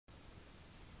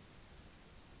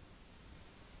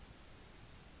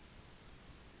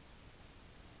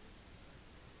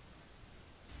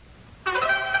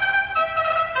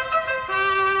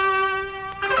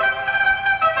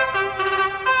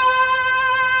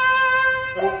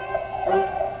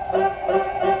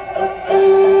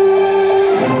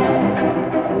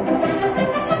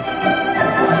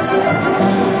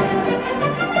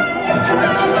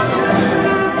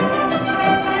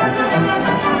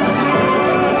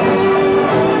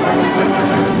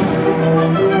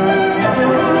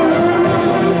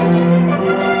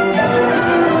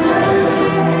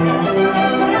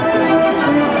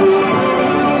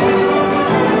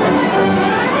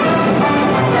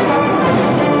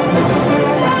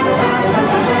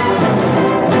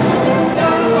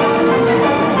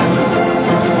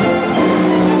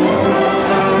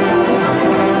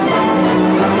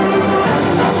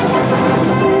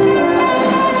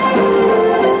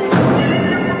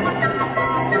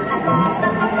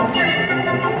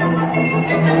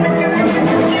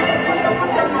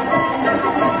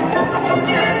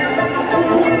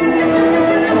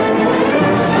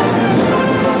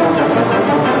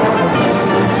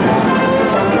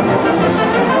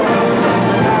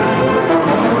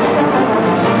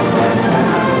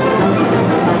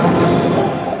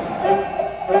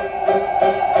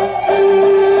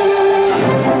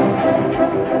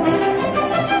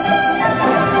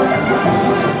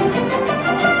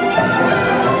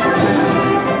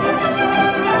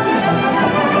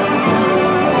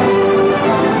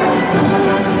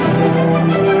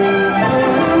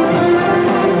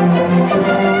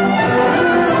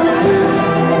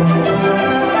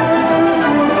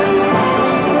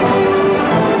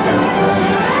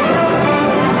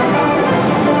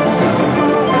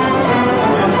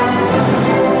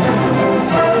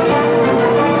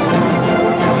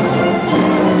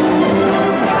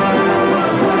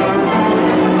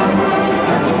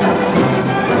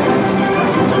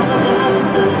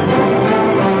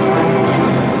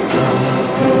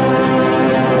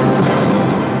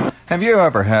Have you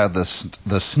ever had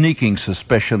the sneaking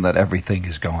suspicion that everything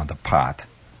is going to pot?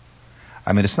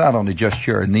 I mean, it's not only just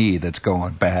your knee that's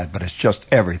going bad, but it's just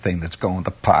everything that's going to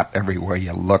pot. Everywhere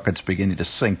you look, it's beginning to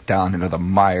sink down into the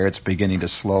mire. It's beginning to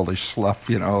slowly slough,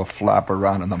 flop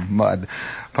around in the mud.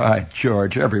 By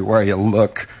George, everywhere you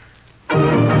look.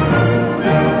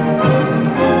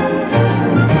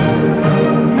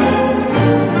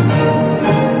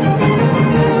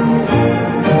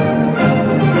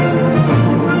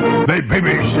 The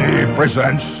BBC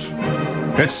presents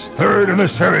its third in a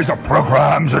series of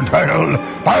programs entitled,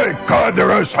 By God,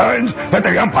 There Are Signs That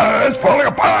the Empire is Falling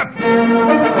Apart!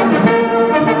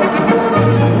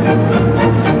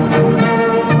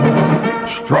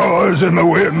 Straws in the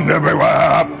wind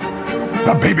everywhere.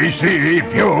 The BBC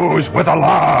views with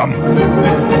alarm.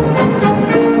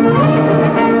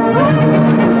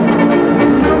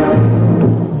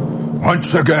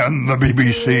 Once again, the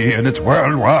BBC and its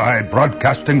worldwide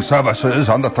broadcasting services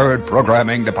on the third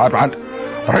programming department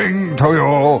bring to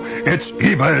you its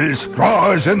evil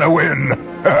straws in the wind.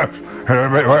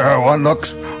 Everywhere one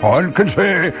looks, one can see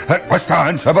that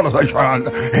Western civilization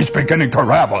is beginning to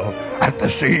ravel at the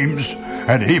seams,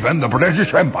 and even the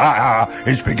British Empire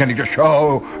is beginning to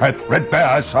show a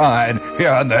threadbare sign here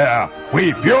and there.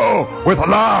 We view with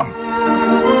alarm.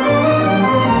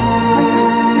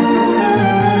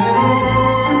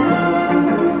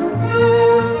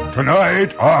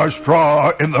 Tonight, our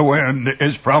straw in the wind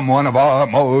is from one of our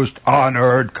most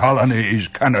honored colonies,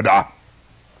 Canada.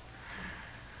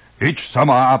 Each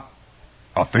summer,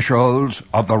 officials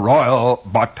of the Royal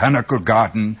Botanical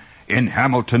Garden in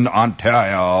Hamilton,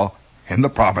 Ontario, in the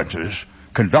provinces,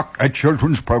 conduct a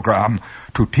children's program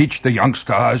to teach the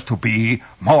youngsters to be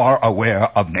more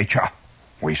aware of nature.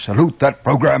 We salute that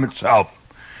program itself.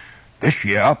 This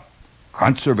year,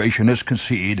 conservationists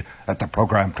concede that the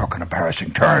program took an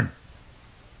embarrassing turn.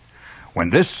 When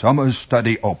this summer's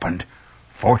study opened,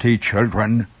 40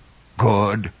 children,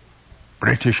 good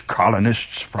British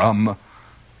colonists from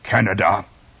Canada,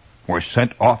 were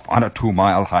sent off on a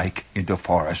 2-mile hike into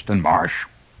forest and marsh.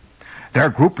 Their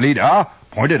group leader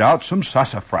pointed out some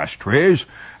sassafras trees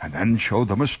and then showed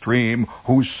them a stream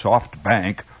whose soft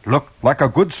bank looked like a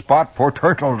good spot for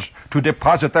turtles to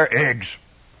deposit their eggs.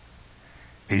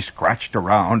 He scratched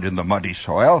around in the muddy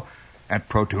soil and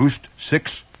produced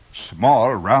 6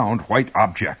 small, round, white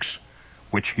objects,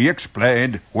 which he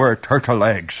explained were turtle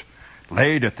eggs,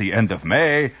 laid at the end of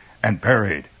May and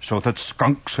buried so that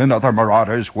skunks and other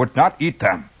marauders would not eat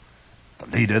them. The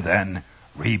leader then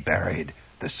reburied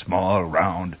the small,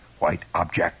 round, white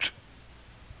objects.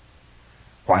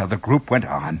 While the group went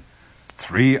on,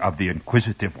 3 of the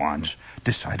inquisitive ones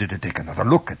decided to take another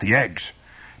look at the eggs.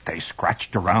 They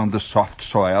scratched around the soft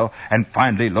soil and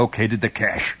finally located the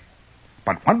cache.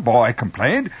 But one boy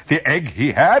complained the egg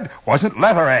he had wasn't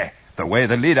leathery, the way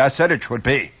the leader said it should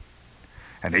be.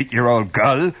 An 8-year-old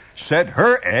girl said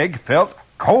her egg felt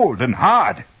cold and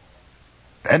hard.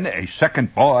 Then a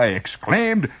second boy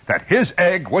exclaimed that his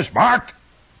egg was marked,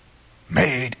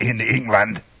 Made in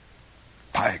England.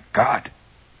 By God!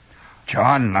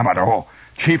 John Lamoureux,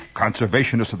 chief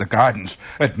conservationist of the gardens,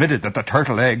 admitted that the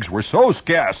turtle eggs were so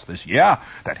scarce this year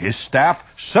that his staff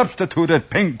substituted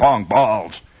ping-pong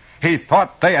balls. He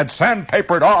thought they had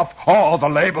sandpapered off all the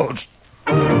labels.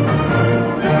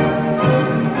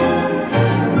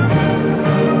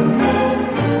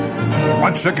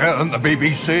 Once again, the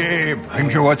BBC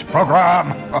brings you its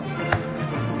program.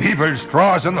 Evil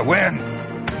straws in the wind.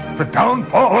 The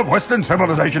downfall of Western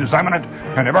civilization is imminent,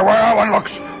 and everywhere one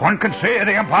looks, one can see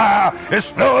the empire is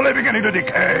slowly beginning to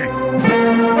decay.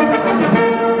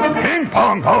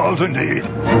 Ping-pong balls, indeed.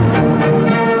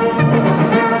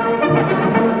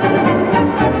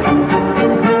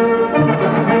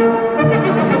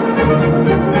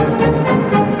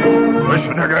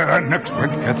 Listen again next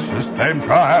week at this same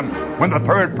time when the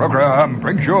third program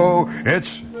brings you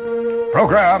its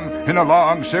program in a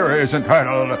long series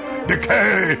entitled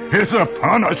Decay is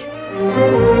Upon Us.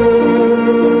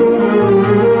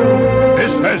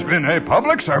 This has been a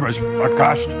public service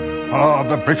broadcast of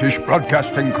the British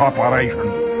Broadcasting Corporation.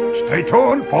 Stay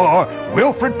tuned for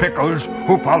Wilfred Pickles,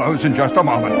 who follows in just a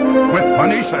moment with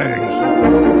funny sayings.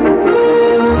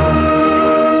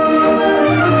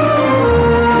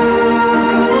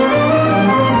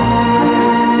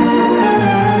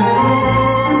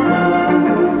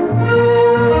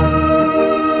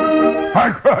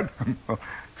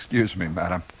 Excuse me,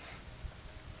 madam.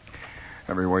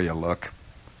 Everywhere you look.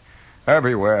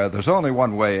 Everywhere. There's only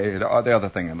one way. The other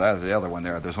thing, and that's the other one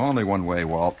there. There's only one way,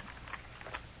 Walt.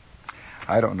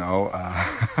 I don't know.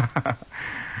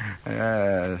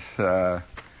 Yes.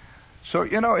 So,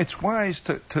 it's wise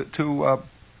to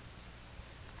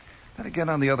then again,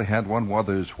 on the other hand, one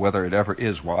wonders whether it ever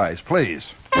is wise. Please.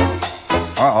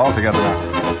 All together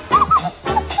now.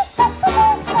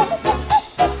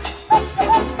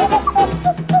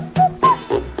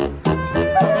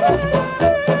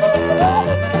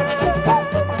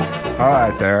 All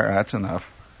right, there. That's enough.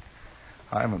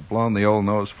 I haven't blown the old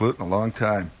nose flute in a long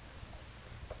time.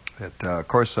 Of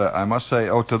course, I must say,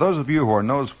 to those of you who are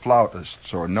nose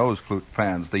flautists or nose flute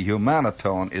fans, the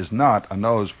humanitone is not a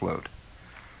nose flute.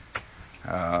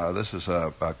 This is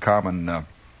a common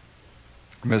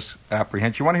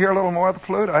misapprehension. You want to hear a little more of the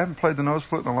flute? I haven't played the nose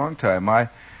flute in a long time. I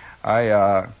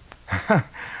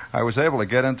was able to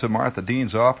get into Martha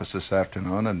Dean's office this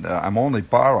afternoon, and I'm only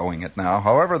borrowing it now.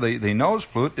 However, the nose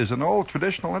flute is an old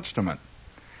traditional instrument.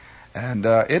 And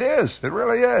it is. It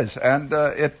really is. And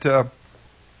it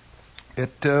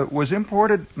was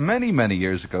imported many, many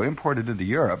years ago, imported into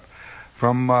Europe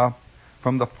from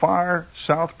the far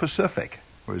South Pacific.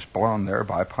 It was blown there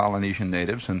by Polynesian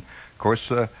natives, and of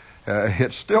course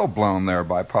it's still blown there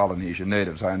by Polynesian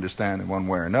natives, I understand, in one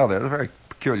way or another. It's a very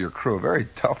peculiar crew, a very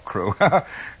tough crew.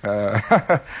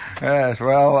 Yes,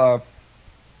 well,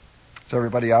 is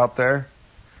everybody out there?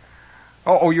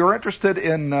 Oh, you're interested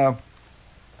in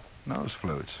nose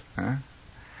flutes, huh?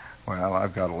 Well,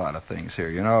 I've got a lot of things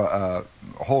here.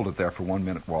 Hold it there for 1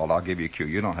 minute, Walt. I'll give you a cue.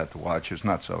 You don't have to watch. It's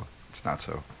not so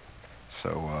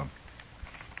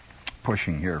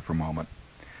pushing here for a moment.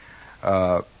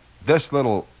 This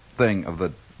little thing of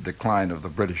the decline of the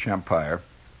British Empire,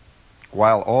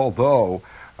 although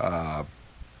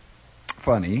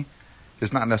funny,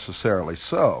 is not necessarily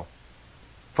so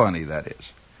funny, that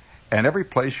is. And every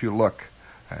place you look,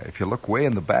 if you look way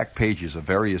in the back pages of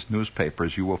various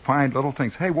newspapers, you will find little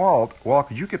things. Hey, Walt,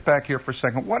 could you get back here for a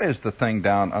second? What is the thing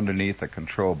down underneath the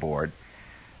control board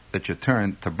that you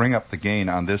turn to bring up the gain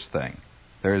on this thing?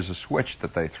 There is a switch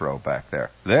that they throw back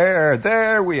there.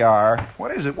 There we are.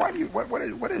 What is it?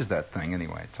 What is that thing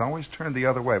anyway? It's always turned the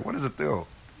other way. What does it do?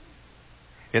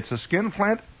 It's a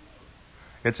skinflint?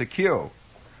 It's a cue.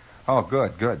 Oh,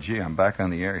 good. Gee, I'm back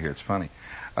on the air here. It's funny.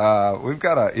 We've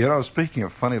got speaking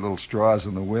of funny little straws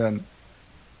in the wind,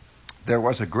 there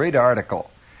was a great article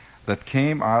that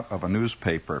came out of a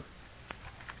newspaper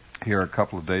here a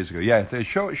couple of days ago. Yeah, they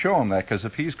show him that, because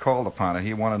if he's called upon it,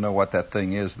 he'll want to know what that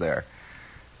thing is there.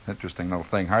 Interesting little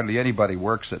thing. Hardly anybody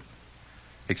works it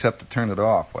except to turn it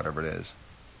off, whatever it is.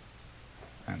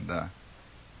 And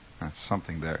that's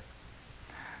something there.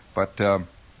 But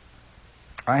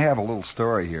I have a little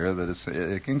story here that is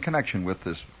in connection with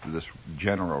this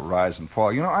general rise and fall.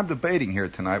 I'm debating here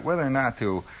tonight whether or not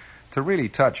to really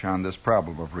touch on this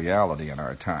problem of reality in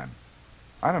our time.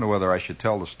 I don't know whether I should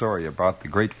tell the story about the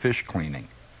great fish cleaning.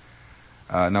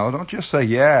 No, don't just say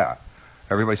yeah.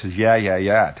 Everybody says,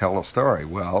 yeah, tell a story.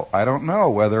 Well, I don't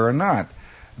know whether or not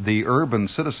the urban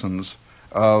citizens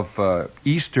of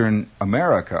Eastern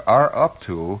America are up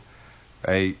to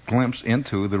a glimpse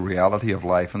into the reality of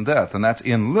life and death. And that's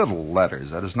in little letters.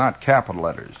 That is not capital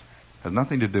letters. It has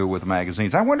nothing to do with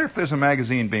magazines. I wonder if there's a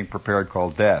magazine being prepared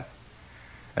called Death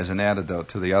as an antidote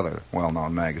to the other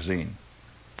well-known magazine.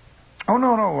 Oh,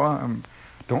 no,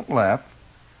 don't laugh.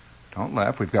 Don't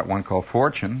laugh. We've got one called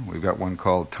Fortune. We've got one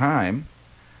called Time.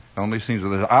 It only seems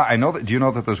that I know that. Do you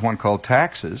know that there's one called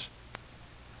Taxes?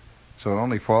 So it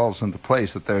only falls into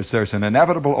place that there's an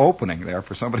inevitable opening there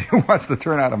for somebody who wants to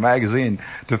turn out a magazine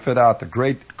to fit out the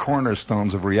great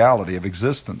cornerstones of reality, of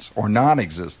existence or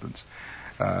non-existence.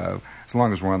 As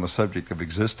long as we're on the subject of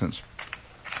existence,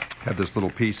 I have this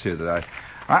little piece here that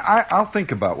I'll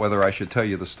think about whether I should tell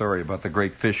you the story about the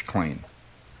great fish clean.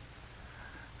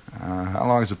 How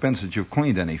long has it been since you've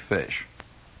cleaned any fish?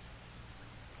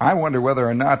 I wonder whether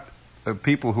or not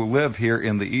people who live here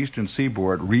in the eastern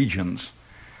seaboard regions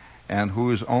and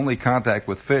whose only contact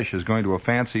with fish is going to a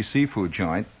fancy seafood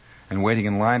joint and waiting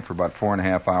in line for about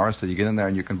 4.5 hours till you get in there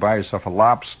and you can buy yourself a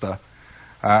lobster.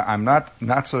 I'm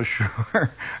not so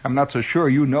sure. I'm not so sure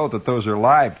you know that those are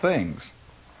live things,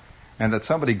 and that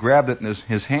somebody grabbed it in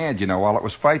his hand, while it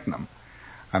was fighting them.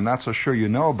 I'm not so sure you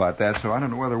know about that, so I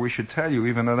don't know whether we should tell you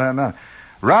even that.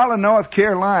 Raleigh, North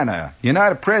Carolina,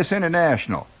 United Press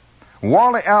International.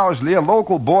 Wally Owsley, a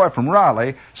local boy from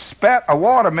Raleigh, spat a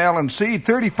watermelon seed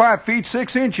 35 feet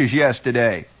 6 inches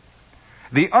yesterday.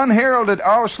 The unheralded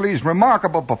Owsley's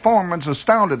remarkable performance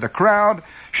astounded the crowd,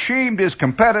 shamed his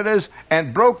competitors,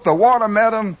 and broke the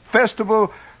Watermelon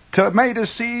Festival tomato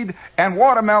seed and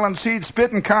watermelon seed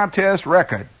spitting contest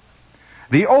record.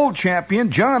 The old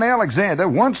champion, John Alexander,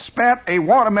 once spat a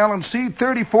watermelon seed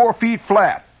 34 feet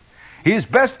flat. His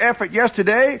best effort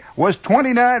yesterday was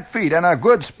 29 feet, and a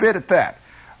good spit at that.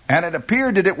 and it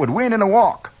appeared that it would win in a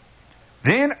walk.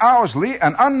 Then Owsley,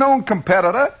 an unknown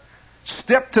competitor,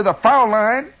 stepped to the foul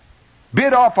line,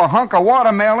 bit off a hunk of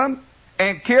watermelon,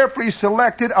 and carefully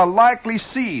selected a likely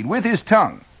seed with his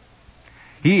tongue.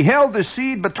 He held the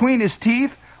seed between his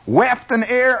teeth, wafting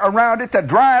air around it to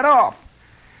dry it off.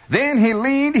 Then he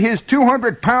leaned his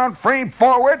 200-pound frame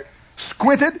forward,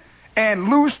 squinted, and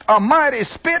loosed a mighty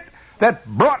spit that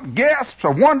brought gasps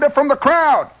of wonder from the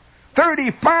crowd.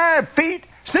 35 feet,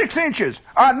 6 inches,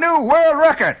 a new world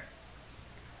record.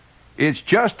 It's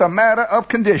just a matter of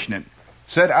conditioning,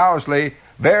 said Owsley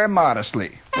very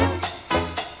modestly.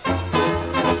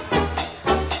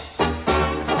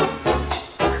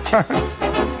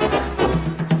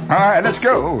 All right, let's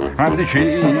go. I'm the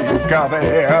chief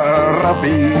of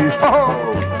beef. Oh,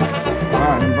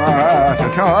 I'm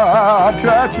to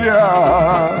touch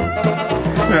ya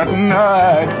at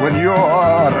night when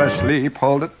you're asleep.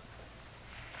 Hold it.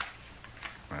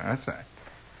 That's right.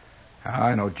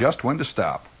 I know just when to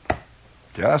stop.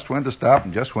 Just when to stop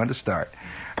and just when to start.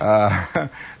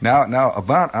 Now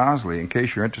about Owsley, in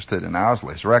case you're interested in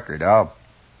Owsley's record,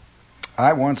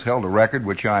 I once held a record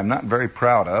which I'm not very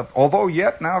proud of, although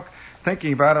yet now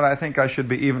thinking about it, I think I should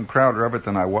be even prouder of it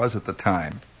than I was at the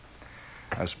time.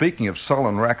 Speaking of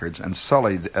sullen records and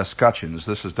sullied escutcheons,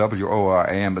 this is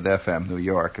WORAM at FM New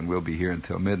York, and we'll be here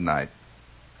until midnight.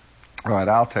 All right,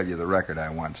 I'll tell you the record I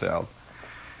once held.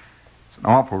 It's an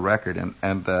awful record,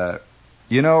 and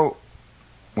you know,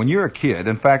 when you're a kid,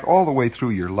 in fact, all the way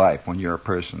through your life, when you're a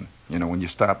person, you know, when you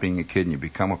stop being a kid and you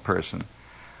become a person,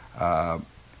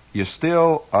 you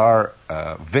still are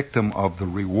a victim of the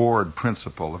reward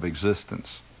principle of existence,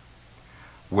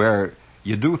 where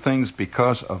you do things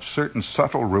because of certain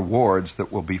subtle rewards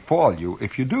that will befall you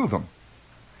if you do them.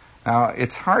 Now,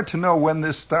 it's hard to know when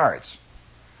this starts.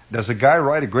 Does a guy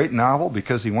write a great novel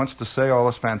because he wants to say all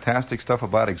this fantastic stuff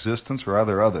about existence, or are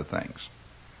there other things?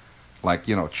 Like,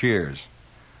 you know, Cheers.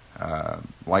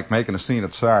 Like making a scene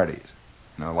at Sardi's.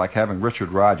 You know, like having Richard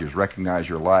Rogers recognize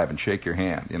you're alive and shake your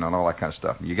hand, you know, and all that kind of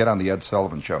stuff. You get on the Ed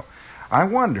Sullivan Show. I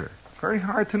wonder. Very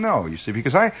hard to know, you see,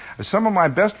 because some of my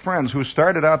best friends who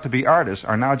started out to be artists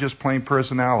are now just plain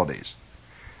personalities.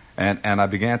 And I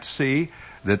began to see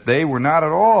that they were not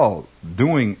at all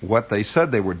doing what they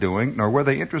said they were doing, nor were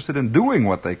they interested in doing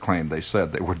what they claimed they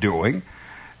said they were doing.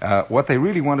 What they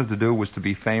really wanted to do was to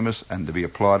be famous and to be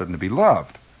applauded and to be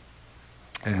loved.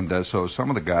 And so some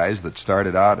of the guys that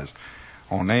started out as,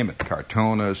 oh, name it,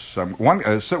 cartoonists,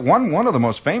 one of the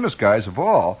most famous guys of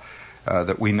all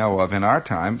that we know of in our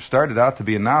time started out to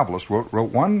be a novelist,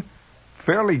 wrote one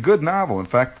fairly good novel, in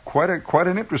fact, quite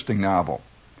an interesting novel.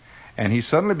 And he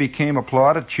suddenly became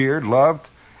applauded, cheered, loved,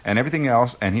 and everything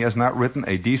else, and he has not written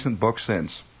a decent book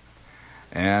since.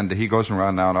 And he goes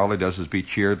around now, and all he does is be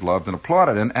cheered, loved, and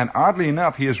applauded. And oddly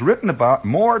enough, he has written about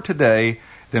more today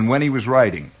than when he was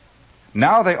writing.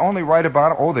 Now they only write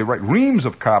about him, they write reams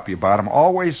of copy about him,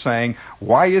 always saying,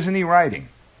 why isn't he writing?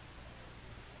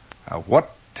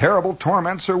 What terrible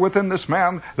torments are within this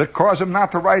man that cause him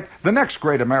not to write the next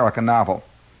great American novel?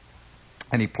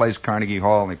 And he plays Carnegie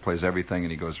Hall, and he plays everything,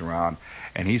 and he goes around.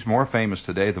 And he's more famous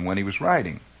today than when he was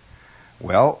writing.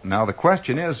 Well, now the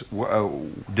question is,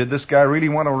 did this guy really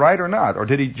want to write or not? Or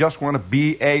did he just want to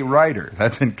be a writer?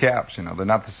 That's in caps, you know. They're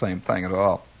not the same thing at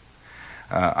all.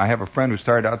 I have a friend who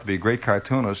started out to be a great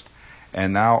cartoonist,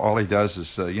 and now all he does is,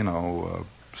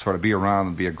 sort of be around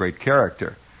and be a great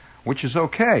character, which is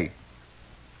okay,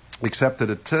 except that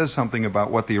it says something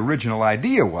about what the original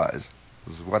idea was.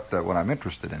 This is what I'm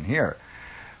interested in here.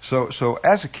 So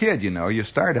as a kid, you know, you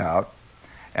start out,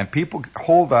 and people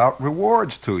hold out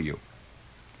rewards to you.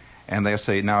 And they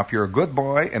say, now, if you're a good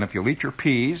boy, and if you'll eat your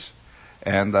peas,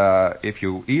 and if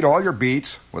you eat all your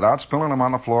beets without spilling them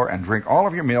on the floor and drink all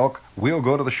of your milk, we'll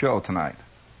go to the show tonight.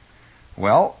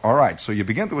 Well, all right, so you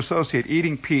begin to associate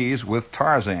eating peas with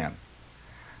Tarzan.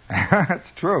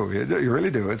 It's true, you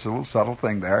really do. It's a little subtle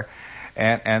thing there.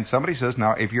 And somebody says,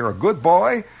 now, if you're a good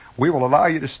boy, we will allow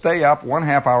you to stay up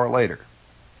 1/2 hour later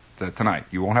tonight.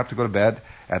 You won't have to go to bed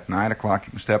at 9 o'clock.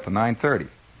 You can stay up to 9:30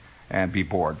 and be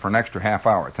bored for an extra 1/2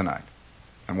 hour tonight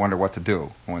and wonder what to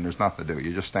do when there's nothing to do.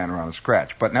 You just stand around and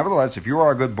scratch. But nevertheless, if you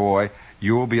are a good boy,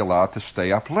 you will be allowed to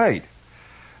stay up late.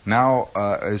 Now,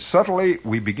 subtly,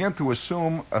 we begin to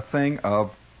assume a thing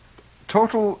of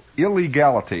total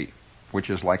illegality, which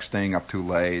is like staying up too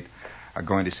late,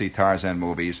 going to see Tarzan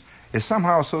movies, is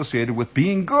somehow associated with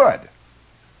being good.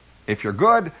 If you're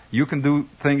good, you can do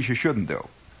things you shouldn't do.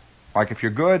 Like if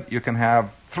you're good, you can have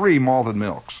 3 malted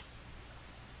milks.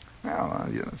 Well,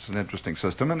 it's an interesting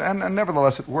system, and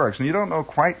nevertheless it works. And you don't know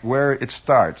quite where it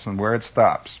starts and where it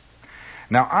stops.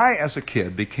 Now, I, as a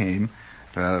kid, became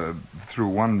through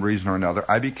one reason or another,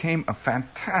 I became a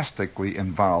fantastically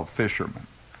involved fisherman.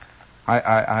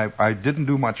 I didn't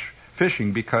do much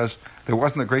fishing because there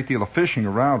wasn't a great deal of fishing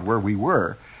around where we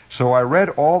were. So I read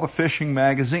all the fishing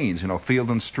magazines, Field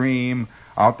and Stream,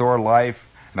 Outdoor Life,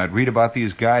 and I'd read about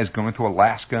these guys going to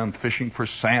Alaska and fishing for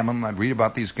salmon. I'd read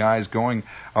about these guys going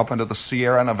up into the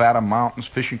Sierra Nevada mountains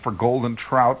fishing for golden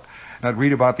trout. And I'd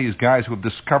read about these guys who have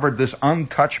discovered this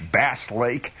untouched bass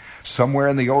lake somewhere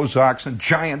in the Ozarks, and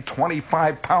giant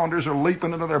 25-pounders are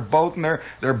leaping into their boat, and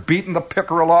they're beating the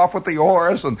pickerel off with the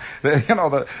oars, and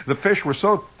the fish were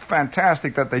so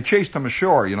fantastic that they chased them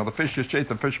ashore. The fish just chased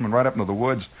the fishermen right up into the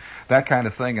woods, that kind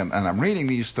of thing. And I'm reading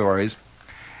these stories,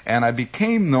 and I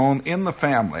became known in the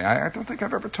family. I don't think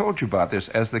I've ever told you about this,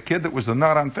 as the kid that was the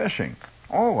nut on fishing.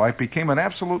 Oh, I became an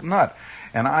absolute nut,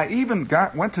 and I even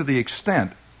went to the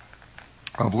extent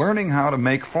of learning how to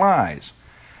make flies,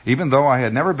 even though I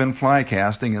had never been fly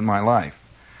casting in my life.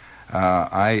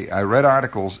 I read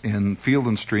articles in Field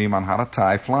and Stream on how to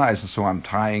tie flies, and so I'm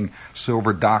tying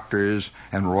silver doctors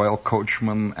and royal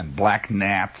coachmen and black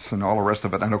gnats and all the rest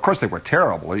of it. And of course they were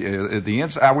terrible.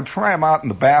 I would try them out in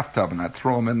the bathtub, and I'd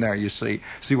throw them in there, see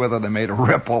whether they made a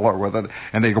ripple or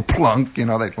and they go plunk,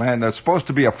 they'd land. They're supposed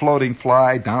to be a floating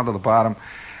fly down to the bottom.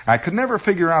 I could never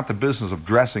figure out the business of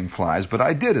dressing flies, but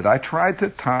I did it. I tried to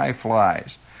tie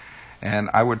flies.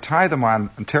 And I would tie them on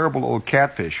terrible old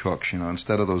catfish hooks,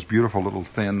 instead of those beautiful little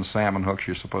thin salmon hooks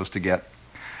you're supposed to get.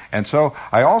 And so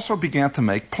I also began to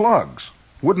make plugs,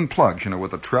 wooden plugs,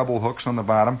 with the treble hooks on the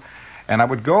bottom. And I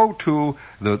would go to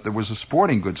there was a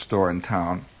sporting goods store in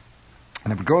town,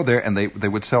 and I would go there, and they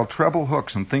would sell treble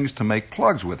hooks and things to make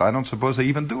plugs with. I don't suppose they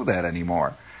even do that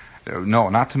anymore. No,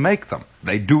 not to make them.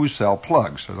 They do sell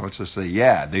plugs. So let's just say,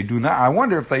 yeah, they do not. I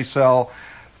wonder if they sell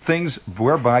things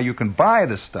whereby you can buy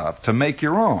the stuff to make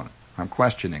your own. I'm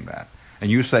questioning that. And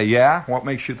you say, yeah? What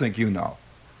makes you think you know?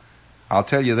 I'll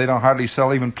tell you, they don't hardly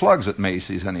sell even plugs at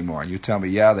Macy's anymore. You tell me,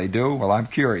 yeah, they do? Well, I'm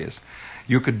curious.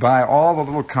 You could buy all the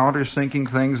little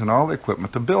countersinking things and all the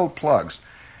equipment to build plugs.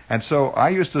 And so I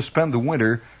used to spend the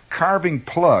winter carving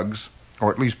plugs,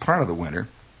 or at least part of the winter,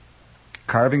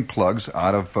 carving plugs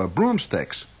out of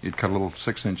broomsticks. You'd cut a little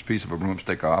 6-inch piece of a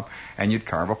broomstick off, and you'd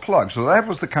carve a plug. So that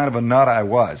was the kind of a nut I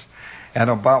was.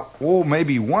 And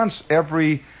maybe once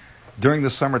during the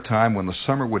summertime, when the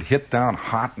summer would hit down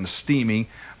hot and steamy,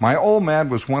 my old man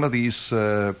was one of these, he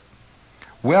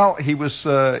was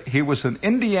an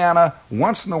Indiana,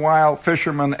 once-in-a-while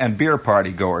fisherman and beer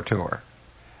party goer tour.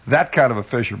 That kind of a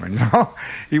fisherman,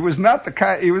 He was not a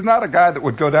guy that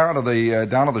would go down to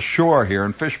the shore here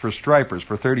and fish for stripers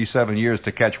for 37 years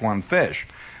to catch one fish.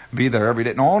 Be there every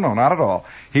day. No, not at all.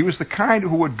 He was the kind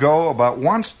who would go about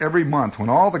once every month when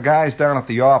all the guys down at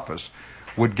the office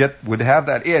would have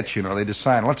that itch, they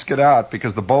decided, let's get out,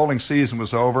 because the bowling season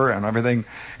was over and everything,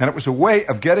 and it was a way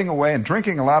of getting away and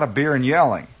drinking a lot of beer and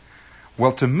yelling.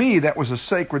 Well, to me, that was a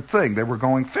sacred thing. They were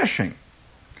going fishing.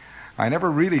 I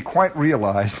never really quite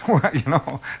realized,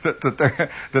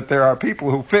 that there are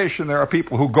people who fish and there are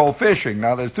people who go fishing.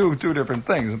 Now, there's two different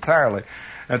things entirely.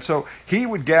 And so he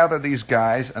would gather these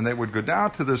guys, and they would go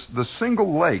down to the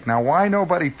single lake. Now, why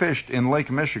nobody fished in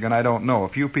Lake Michigan, I don't know. A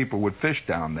few people would fish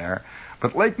down there.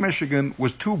 But Lake Michigan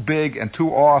was too big and too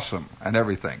awesome and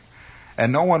everything.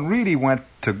 And no one really when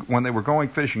they were going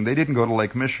fishing, they didn't go to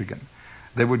Lake Michigan.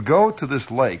 They would go to this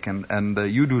lake, and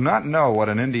you do not know what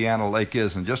an Indiana lake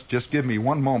is. And just give me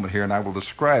one moment here, and I will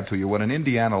describe to you what an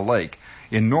Indiana lake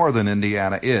in northern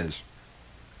Indiana is.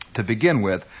 To begin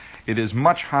with, it is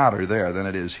much hotter there than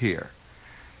it is here.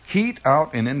 Heat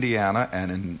out in Indiana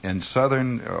and in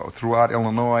southern, throughout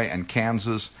Illinois and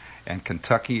Kansas and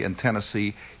Kentucky and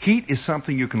Tennessee, heat is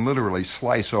something you can literally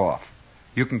slice off.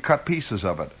 You can cut pieces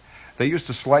of it. They used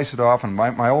to slice it off, and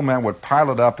my old man would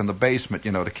pile it up in the basement,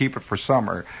 to keep it for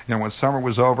summer. When summer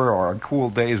was over or on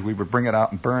cool days, we would bring it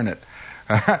out and burn it.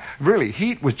 Really,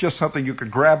 heat was just something you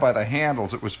could grab by the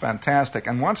handles. It was fantastic.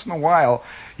 And once in a while,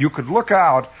 you could look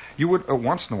out.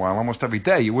 Once in a while, almost every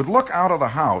day, you would look out of the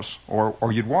house,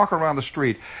 or you'd walk around the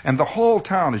street, and the whole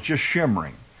town is just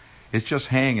shimmering. It's just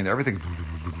hanging.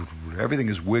 Everything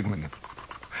is wiggling.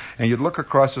 And you'd look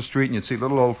across the street, and you'd see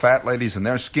little old fat ladies, and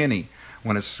they're skinny.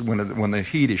 When the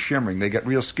heat is shimmering, they get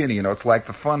real skinny. It's like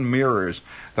the funny mirrors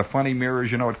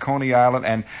at Coney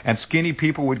Island, and skinny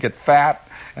people would get fat,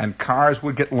 and cars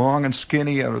would get long and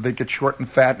skinny, or they'd get short and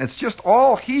fat, and it's just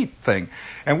all heat thing.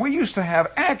 And we used to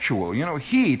have actual,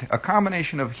 heat, a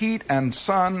combination of heat and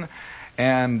sun,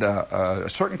 and a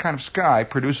certain kind of sky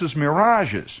produces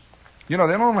mirages. They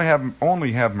don't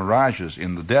only have mirages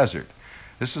in the desert.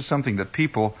 This is something that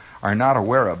people are not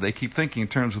aware of. They keep thinking in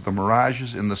terms of the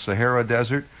mirages in the Sahara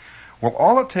Desert. Well,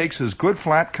 all it takes is good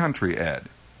flat country, Ed.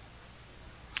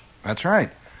 That's right.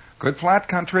 Good flat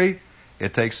country.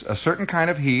 It takes a certain kind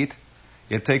of heat.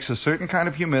 It takes a certain kind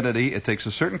of humidity. It takes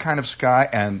a certain kind of sky.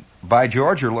 And by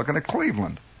George, you're looking at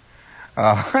Cleveland.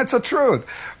 That's the truth.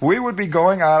 We would be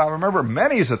going out. I remember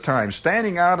many's a time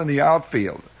standing out in the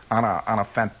outfield on a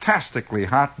fantastically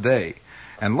hot day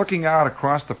and looking out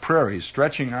across the prairies,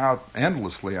 stretching out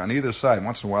endlessly on either side.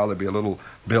 Once in a while, there'd be a little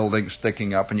building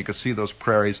sticking up, and you could see those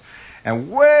prairies.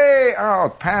 And way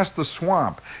out past the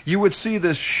swamp, you would see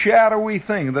this shadowy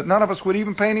thing that none of us would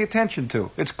even pay any attention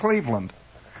to. It's Cleveland.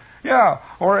 Yeah,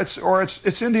 or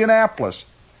it's Indianapolis.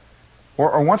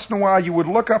 Or once in a while, you would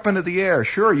look up into the air.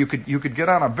 Sure, you could get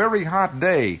on a very hot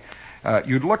day.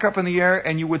 You'd look up in the air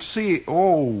and you would see,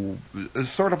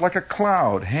 sort of like a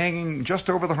cloud hanging just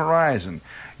over the horizon.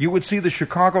 You would see the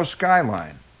Chicago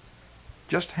skyline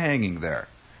just hanging there.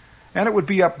 And it would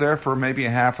be up there for maybe a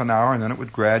half an hour, and then it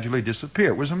would gradually disappear.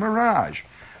 It was a mirage.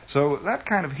 So that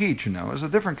kind of heat, is a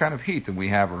different kind of heat than we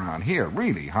have around here,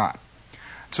 really hot.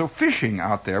 So fishing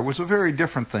out there was a very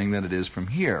different thing than it is from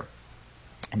here.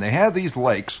 And they had these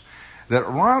lakes that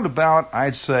around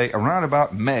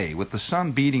about May, with the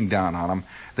sun beating down on them,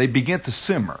 they begin to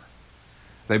simmer.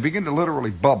 They begin to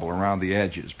literally bubble around the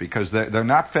edges because they're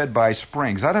not fed by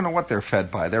springs. I don't know what they're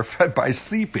fed by. They're fed by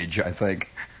seepage, I think.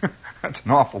 That's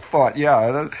an awful thought.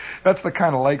 Yeah, that's the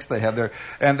kind of lakes they have there.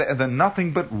 And they're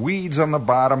nothing but weeds on the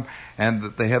bottom,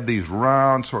 and they have these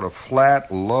round, sort of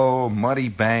flat, low, muddy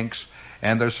banks.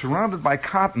 And they're surrounded by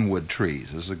cottonwood trees.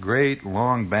 There's a great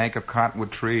long bank of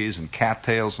cottonwood trees and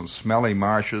cattails and smelly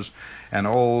marshes and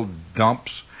old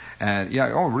dumps. And,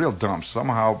 real dumps.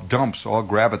 Somehow dumps all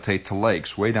gravitate to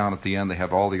lakes. Way down at the end, they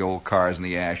have all the old cars and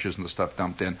the ashes and the stuff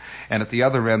dumped in. And at the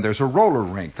other end, there's a roller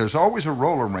rink. There's always a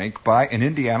roller rink by an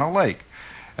Indiana lake.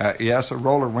 Yes, a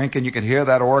roller rink, and you can hear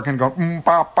that organ go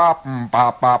bop bop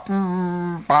bop bop bop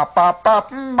bop bop bop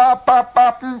bop bop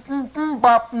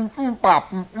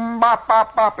bop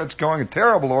bop bop. It's going. A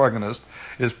terrible organist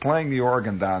is playing the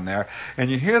organ down there, and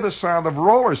you hear the sound of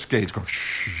roller skates go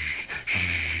shh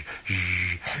shh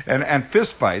shh, and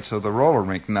fist fights of the roller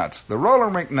rink nuts. The roller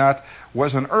rink nut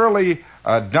was an early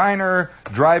diner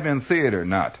drive-in theater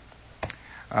nut.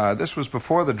 This was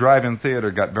before the drive-in theater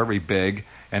got very big.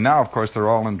 And now, of course, they're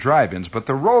all in drive-ins. But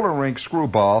the roller rink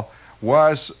screwball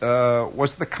was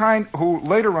the kind who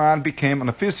later on became an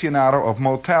aficionado of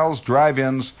motels,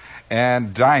 drive-ins,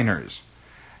 and diners.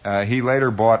 He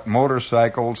later bought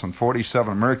motorcycles and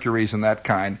 47 Mercuries and that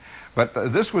kind.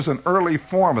 But this was an early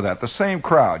form of that. The same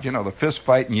crowd, the fist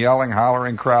fighting, yelling,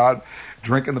 hollering crowd,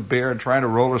 drinking the beer and trying to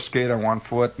roller skate on one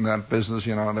foot and that business.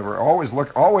 And they were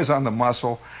always on the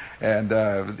muscle. And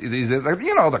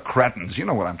the cretins, you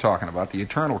know what I'm talking about, the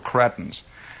eternal cretins.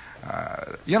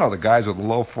 The guys with the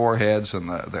low foreheads and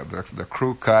the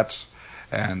crew cuts,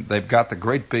 and they've got the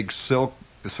great big silk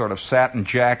sort of satin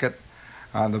jacket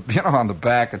on the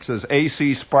back. It says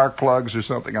AC spark plugs or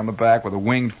something on the back with a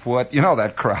winged foot. You know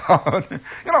that crowd.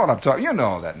 You know what I'm talking. You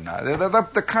know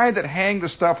that. The kind that hang the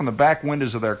stuff on the back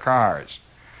windows of their cars.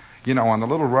 On the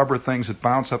little rubber things that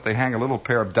bounce up, they hang a little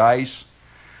pair of dice.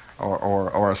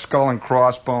 Or a skull and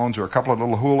crossbones, or a couple of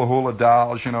little hula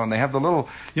dolls, and they have the little,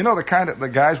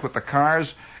 the guys with the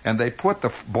cars, and they put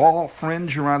the ball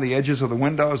fringe around the edges of the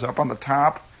windows up on the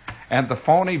top, and the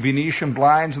phony Venetian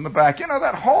blinds in the back.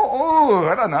 That whole,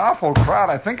 what an awful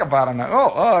crowd. I think about it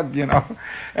now.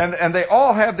 And they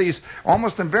all have these,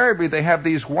 almost invariably, they have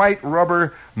these white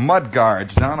rubber mud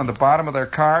guards down on the bottom of their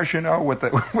cars, with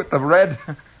the red,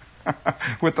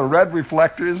 with the red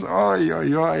reflectors. Oy,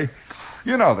 oy, oy.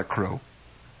 You know the crew.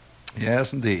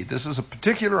 Yes, indeed. This is a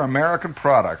particular American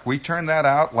product. We turn that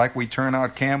out like we turn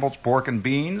out Campbell's pork and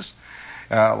beans,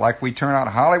 like we turn out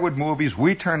Hollywood movies.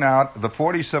 We turn out the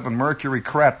 47 Mercury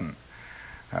cretin.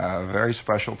 A very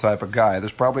special type of guy.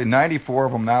 There's probably 94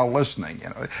 of them now listening.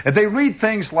 And they read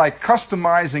things like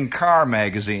customizing car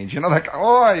magazines. Like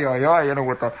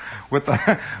with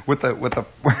the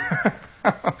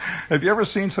Have you ever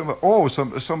seen some of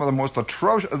the most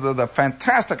atrocious, the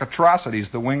fantastic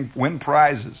atrocities that win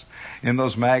prizes in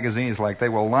those magazines? Like they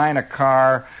will line a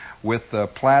car with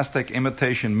plastic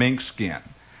imitation mink skin.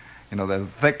 They're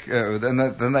thick.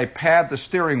 Then they pad the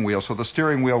steering wheel so the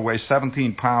steering wheel weighs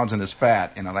 17 pounds and is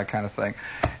fat. That kind of thing.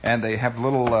 And they have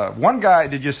little. One guy,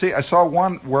 did you see? I saw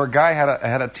one where a guy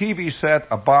had a TV set,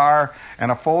 a bar,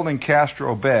 and a folding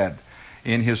Castro bed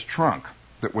in his trunk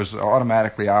that was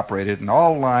automatically operated and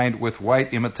all lined with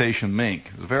white imitation mink.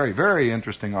 It was a very, very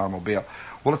interesting automobile.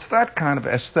 Well, it's that kind of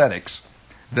aesthetics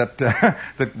that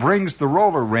that brings the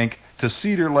roller rink to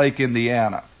Cedar Lake,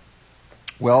 Indiana.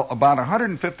 Well, about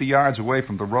 150 yards away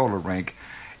from the roller rink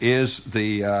is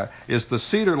the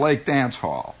Cedar Lake Dance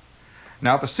Hall.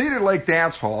 Now, the Cedar Lake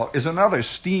Dance Hall is another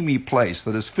steamy place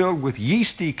that is filled with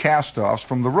yeasty cast-offs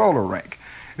from the roller rink.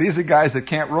 These are guys that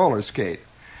can't roller skate.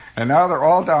 And now they're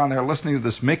all down there listening to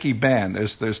this Mickey band.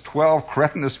 There's 12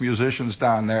 cretinous musicians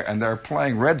down there, and they're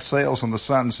playing Red Sails in the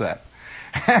Sunset.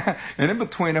 And in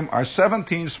between them are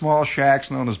 17 small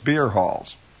shacks known as beer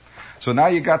halls. So now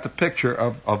you got the picture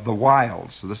of the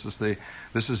wilds. So this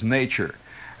is nature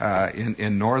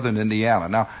in northern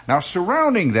Indiana. Now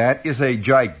surrounding that is a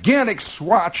gigantic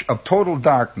swatch of total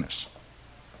darkness,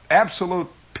 absolute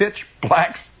pitch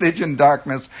black Stygian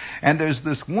darkness, and there's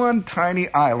this one tiny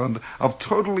island of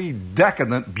totally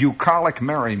decadent bucolic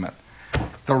merriment.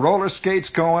 The roller skates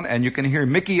going, and you can hear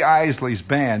Mickey Isley's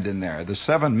band in there. The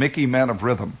 7 Mickey Men of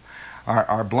Rhythm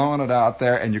are blowing it out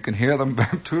there, and you can hear them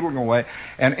tootling away.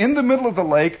 And in the middle of the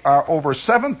lake are over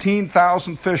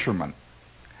 17,000 fishermen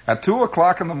at 2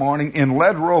 o'clock in the morning in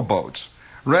lead rowboats,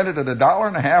 rented at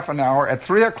 $1.50 an hour at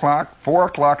 3 o'clock, 4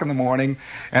 o'clock in the morning,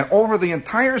 and over the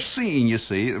entire scene, you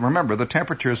see, remember, the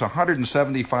temperature is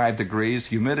 175 degrees,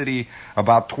 humidity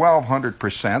about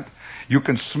 1,200%. You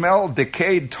can smell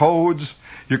decayed toads.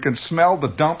 You can smell the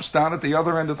dumps down at the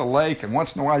other end of the lake, and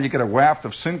once in a while you get a waft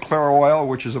of Sinclair oil,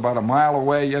 which is about a mile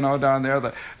away, down there,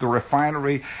 the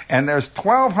refinery. And there's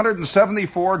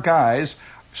 1,274 guys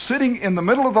sitting in the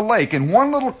middle of the lake in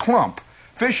one little clump,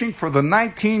 fishing for the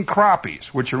 19 crappies,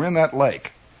 which are in that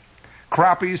lake.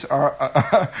 Crappies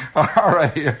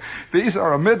these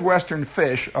are a Midwestern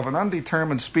fish of an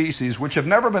undetermined species which have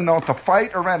never been known to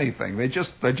fight or anything. They're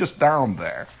just down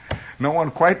there. No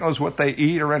one quite knows what they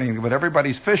eat or anything, but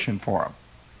everybody's fishing for them.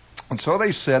 And so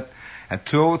they sit at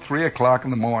 2, 3 o'clock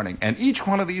in the morning. And each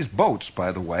one of these boats,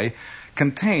 by the way,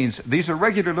 these are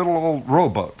regular little old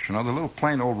rowboats, the little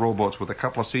plain old rowboats with a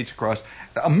couple of seats across,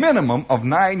 a minimum of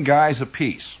 9 guys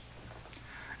apiece,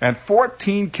 and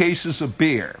 14 cases of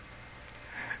beer.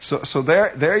 So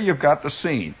there you've got the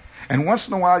scene. And once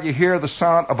in a while you hear the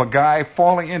sound of a guy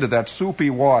falling into that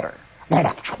soupy water.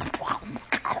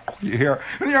 You hear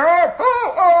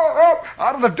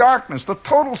out of the darkness, the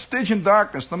total Stygian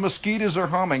darkness, the mosquitoes are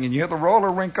humming, and you hear the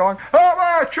roller rink going,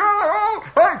 Charlie,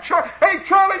 hey,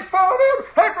 Charlie's falling in,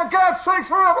 hey, for God's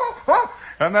sakes,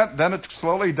 and then it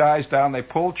slowly dies down. They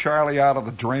pull Charlie out of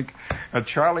the drink, and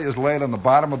Charlie is laid on the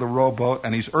bottom of the rowboat,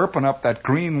 and he's erping up that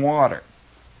green water.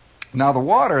 Now, the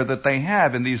water that they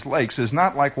have in these lakes is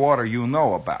not like water you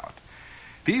know about.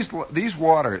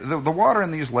 The water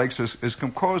in these lakes is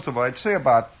composed of, I'd say,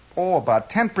 about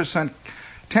 10%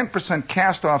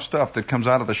 cast-off stuff that comes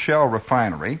out of the Shell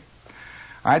refinery.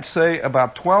 I'd say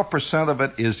about 12% of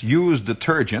it is used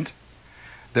detergent.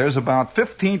 There's about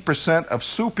 15% of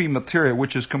soupy material,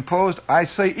 which is composed, I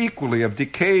say, equally of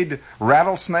decayed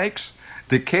rattlesnakes,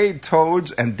 decayed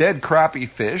toads, and dead crappie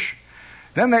fish.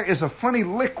 Then there is a funny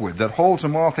liquid that holds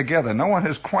them all together. No one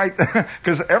has quite,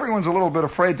 because everyone's a little bit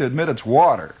afraid to admit it's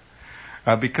water.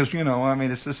 Because,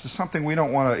 this is something we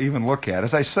don't want to even look at.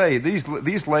 As I say,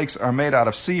 these lakes are made out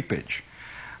of seepage.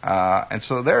 And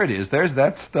so there it is. There's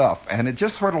that stuff. And it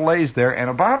just sort of lays there. And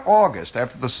about August,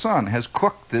 after the sun has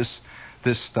cooked this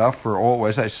stuff for,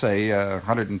 as I say,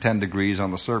 110 degrees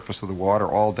on the surface of the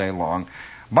water all day long,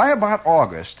 by about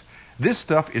August, this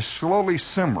stuff is slowly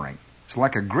simmering. It's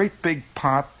like a great big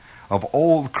pot of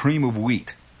old cream of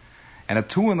wheat. And at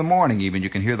 2 in the morning even, you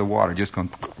can hear the water just going,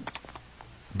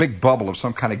 big bubble of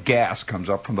some kind of gas comes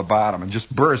up from the bottom and just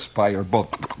bursts by your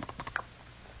boat.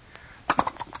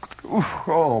 Ooh,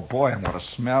 oh boy, and what a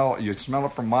smell. You smell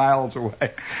it from miles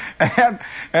away.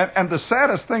 And the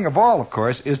saddest thing of all, of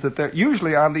course, is that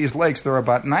usually on these lakes there are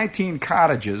about 19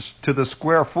 cottages to the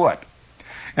square foot.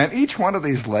 And each one of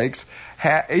these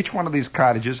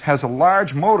cottages has a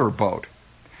large motorboat.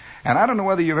 And I don't know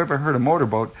whether you've ever heard a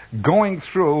motorboat going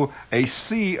through a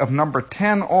sea of number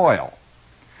 10 oil.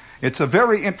 It's a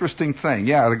very interesting thing.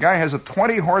 Yeah, the guy has a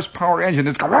 20 horsepower engine.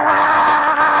 It's going,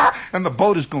 and the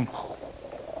boat is going,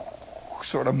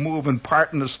 sort of moving,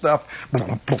 parting the stuff.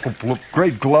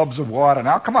 Great globs of water.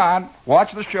 Now, come on,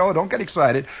 watch the show. Don't get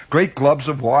excited. Great globs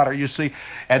of water, you see.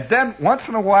 And then once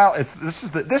in a while, this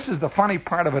is the funny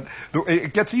part of it.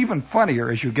 It gets even funnier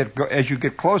as you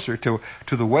get closer to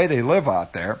the way they live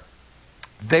out there.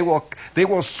 They will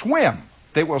swim.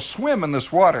 They will swim in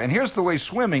this water. And here's the way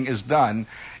swimming is done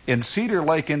in Cedar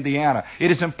Lake, Indiana.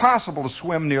 It is impossible to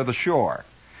swim near the shore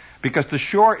because the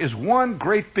shore is one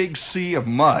great big sea of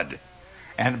mud.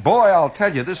 And boy, I'll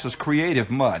tell you, this is creative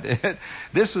mud.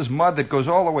 This is mud that goes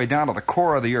all the way down to the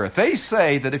core of the earth. They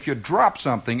say that if you drop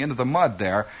something into the mud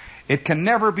there, it can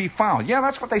never be found. Yeah,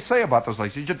 that's what they say about those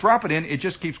lakes. You just drop it in, it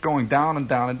just keeps going down and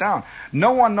down and down.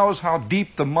 No one knows how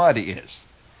deep the mud is.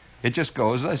 It just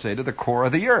goes, as I say, to the core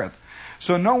of the earth.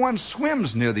 So no one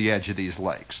swims near the edge of these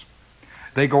lakes.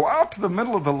 They go out to the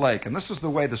middle of the lake, and this is the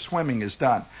way the swimming is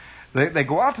done. They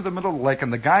go out to the middle of the lake,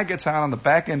 and the guy gets out on the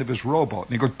back end of his rowboat,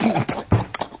 and he goes,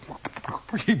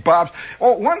 he bobs.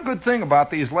 Oh, one good thing about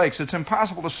these lakes, it's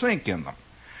impossible to sink in them.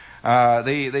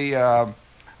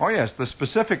 The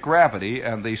specific gravity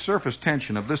and the surface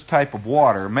tension of this type of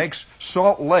water makes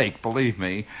Salt Lake, believe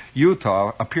me,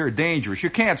 Utah, appear dangerous. You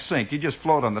can't sink. You just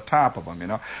float on the top of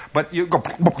them, But you go,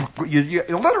 you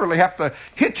literally have to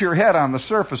hit your head on the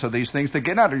surface of these things to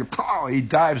get under. He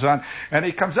dives on, and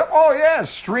he comes up, oh, yes,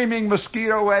 streaming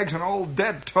mosquito eggs and old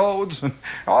dead toads and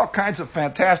all kinds of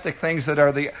fantastic things that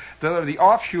are the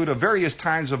offshoot of various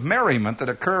kinds of merriment that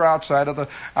occur outside of the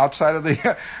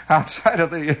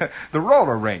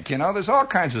roller rink. There's all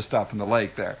kinds of stuff in the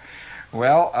lake there.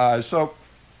 Well,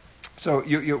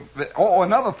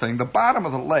 another thing, the bottom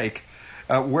of the lake,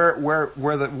 where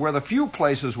the few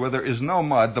places where there is no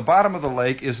mud, the bottom of the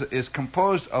lake is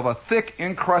composed of a thick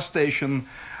incrustation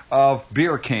of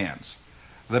beer cans.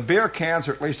 The beer cans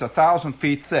are at least 1,000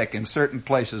 feet thick in certain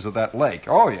places of that lake.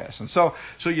 Oh yes, and so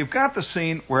you've got the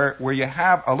scene where you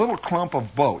have a little clump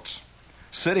of boats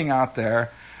sitting out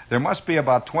there. There must be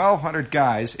about 1,200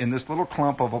 guys in this little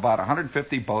clump of about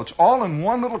 150 boats, all in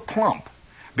one little clump,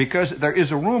 because there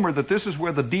is a rumor that this is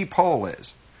where the deep hole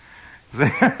is.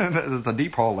 There's the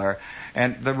deep hole there.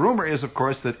 And the rumor is, of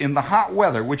course, that in the hot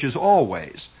weather, which is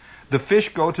always, the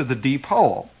fish go to the deep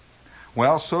hole.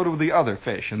 Well, so do the other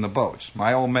fish in the boats,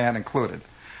 my old man included.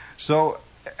 So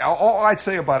all I'd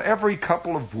say, about every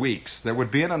couple of weeks, there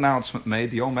would be an announcement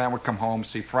made. The old man would come home,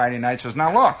 see Friday night, says,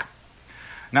 now look,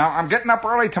 I'm getting up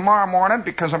early tomorrow morning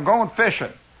because I'm going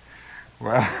fishing.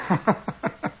 Well,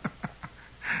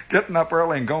 getting up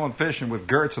early and going fishing with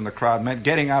Gertz in the crowd meant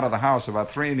getting out of the house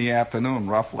about 3 p.m,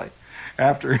 roughly.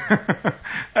 After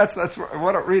that's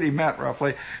what it really meant,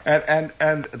 roughly. And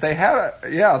they had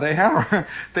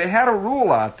a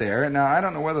rule out there. Now I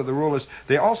don't know whether the rule is.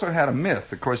 They also had a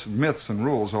myth. Of course, myths and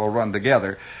rules all run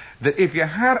together. That if you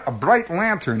had a bright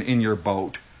lantern in your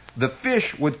boat, the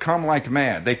fish would come like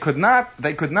mad. They could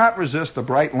not resist the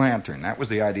bright lantern. That was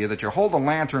the idea, that you hold a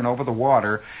lantern over the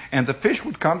water and the fish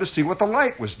would come to see what the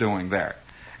light was doing there.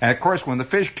 And of course, when the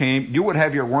fish came, you would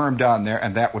have your worm down there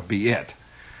and that would be it.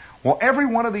 Well, every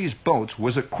one of these boats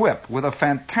was equipped with a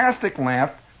fantastic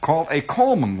lamp called a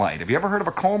Coleman light. Have you ever heard of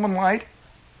a Coleman light?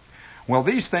 Well,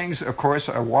 these things, of course,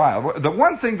 are wild. The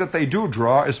one thing that they do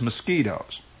draw is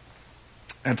mosquitoes.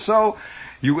 And so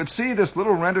you would see this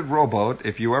little rented rowboat,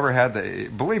 if you ever had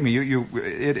believe me,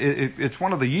 it's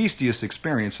one of the yeastiest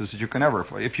experiences that you can ever,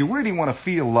 if you really want to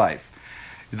feel life.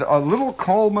 A little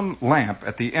Coleman lamp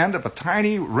at the end of a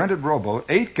tiny rented rowboat,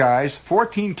 8 guys,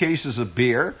 14 cases of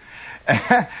beer,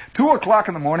 2 o'clock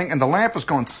in the morning, and the lamp is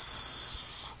going,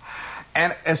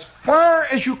 and as far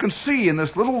as you can see in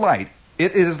this little light,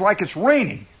 it is like it's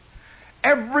raining.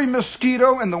 Every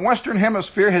mosquito in the Western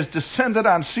Hemisphere has descended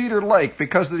on Cedar Lake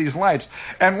because of these lights.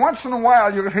 And once in a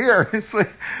while you'd hear, it's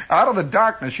like, out of the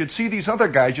darkness, you'd see these other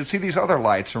guys, you'd see these other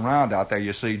lights around out there,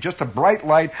 you see. Just a bright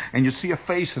light, and you see a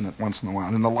face in it once in a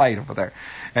while, in the light over there.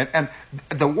 And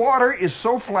the water is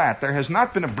so flat, there has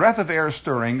not been a breath of air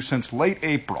stirring since late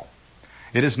April.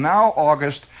 It is now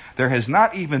August. There has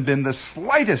not even been the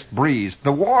slightest breeze.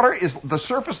 The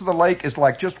surface of the lake is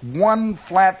like just one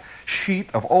flat sheet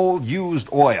of old used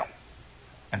oil.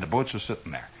 And the boats are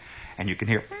sitting there. And you can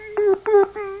hear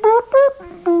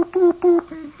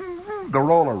the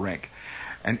roller rink.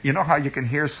 And you know how you can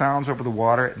hear sounds over the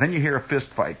water? Then you hear a fist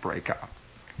fight break out.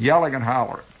 Yelling and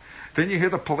hollering. Then you hear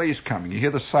the police coming. You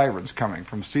hear the sirens coming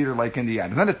from Cedar Lake, Indiana.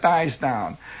 And then it dies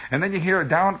down. And then you hear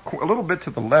down a little bit to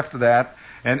the left of that,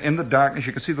 and in the darkness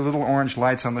you can see the little orange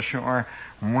lights on the shore.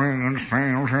 Wind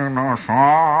sails in the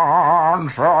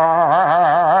sunset.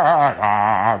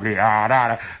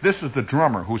 This is the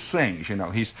drummer who sings,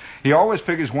 He always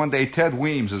figures one day Ted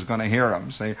Weems is going to hear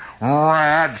him say,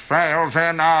 red sails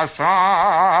in the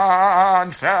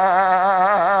sunset,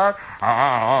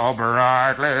 how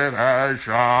brightly they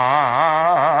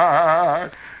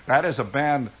shine. That is a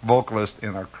band vocalist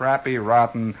in a crappy,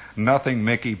 rotten, nothing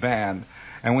Mickey band.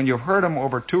 And when you've heard him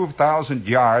over 2,000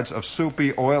 yards of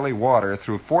soupy, oily water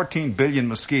through 14 billion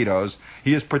mosquitoes,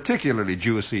 he is particularly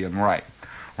juicy and right.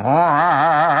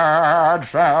 Red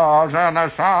sails in the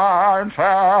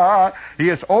sunset. He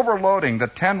is overloading the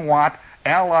 10-watt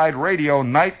Allied Radio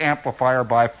night amplifier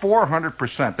by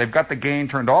 400%. They've got the gain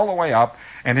turned all the way up,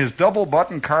 and his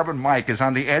double-button carbon mic is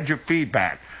on the edge of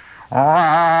feedback.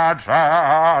 Red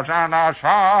sails in the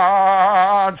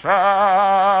sunset,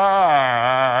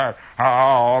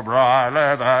 how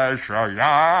brightly they shine.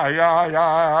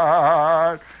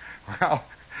 Well,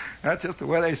 that's just the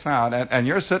way they sound. And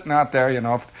you're sitting out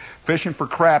there, fishing for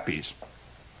crappies.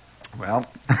 Well,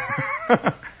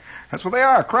 that's what they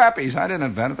are, crappies. I didn't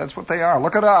invent it. That's what they are.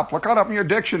 Look it up. Look it up in your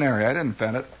dictionary. I didn't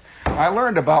invent it. I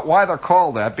learned about why they're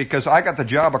called that because I got the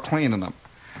job of cleaning them.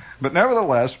 But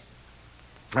nevertheless,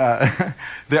 the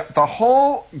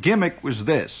whole gimmick was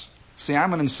this. See,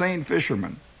 I'm an insane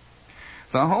fisherman.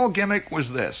 The whole gimmick was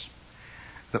this.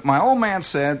 That my old man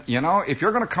said, if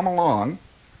you're going to come along,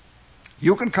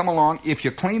 you can come along if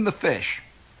you clean the fish.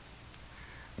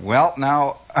 Well,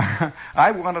 now,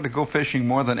 I wanted to go fishing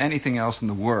more than anything else in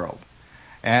the world.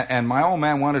 And my old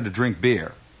man wanted to drink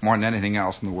beer more than anything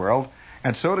else in the world.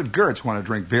 And so did Gertz want to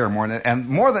drink beer more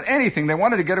than anything, they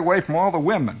wanted to get away from all the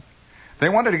women. They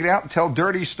wanted to get out and tell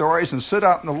dirty stories and sit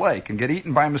out in the lake and get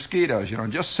eaten by mosquitoes,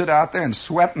 and just sit out there and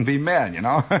sweat and be men,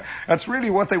 That's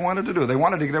really what they wanted to do. They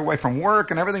wanted to get away from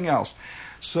work and everything else.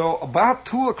 So about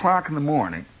 2 o'clock in the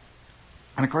morning,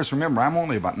 and of course, remember, I'm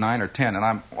only about 9 or 10, and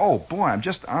I'm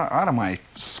just out of my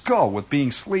skull with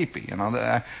being sleepy.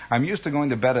 I'm used to going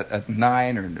to bed at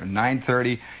 9 or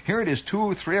 9:30. Here it is 2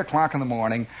 or 3 o'clock in the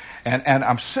morning, and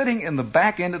I'm sitting in the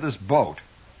back end of this boat.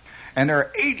 And there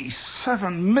are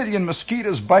 87 million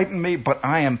mosquitoes biting me, but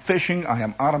I am fishing. I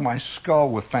am out of my skull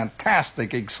with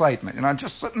fantastic excitement. And I'm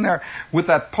just sitting there with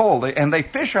that pole. And they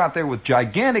fish out there with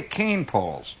gigantic cane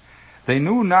poles. They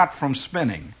knew not from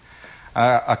spinning.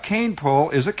 A cane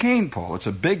pole is a cane pole. It's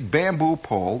a big bamboo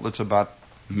pole that's about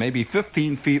maybe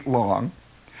 15 feet long.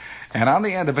 And on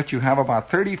the end of it, you have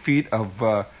about 30 feet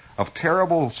of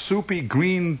terrible, soupy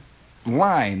green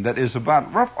line that is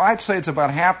I'd say it's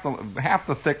about half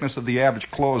the thickness of the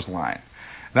average clothesline.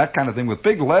 That kind of thing with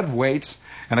big lead weights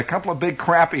and a couple of big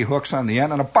crappie hooks on the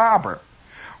end and a bobber.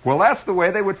 Well, that's the way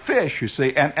they would fish, you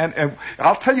see. And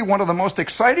I'll tell you, one of the most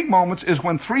exciting moments is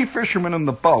when 3 fishermen in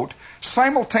the boat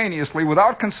simultaneously,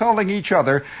 without consulting each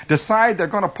other, decide they're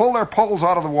going to pull their poles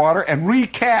out of the water and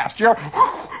recast.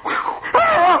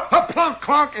 Plunk,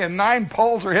 clunk, and 9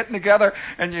 poles are hitting together,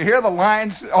 and you hear the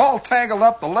lines all tangled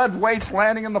up, the lead weights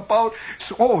landing in the boat.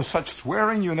 Such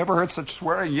swearing. You never heard such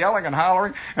swearing, yelling and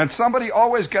hollering. And somebody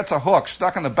always gets a hook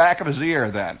stuck in the back of his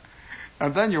ear then.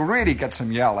 And then you really get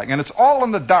some yelling. And it's all in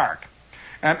the dark.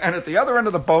 And at the other end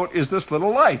of the boat is this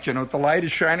little light. The light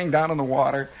is shining down in the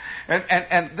water.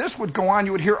 And this would go on.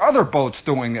 You would hear other boats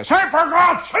doing this. Hey, for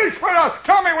God's sake,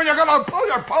 tell me when you're going to pull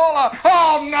your pole out.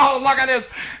 Oh, no, look at this.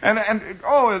 And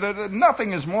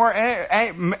nothing is more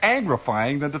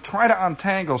aggravifying than to try to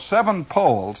untangle 7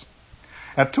 poles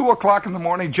at 2 o'clock in the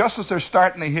morning just as they're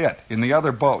starting to hit in the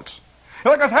other boats. He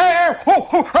goes, hey,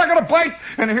 I'm going to bite.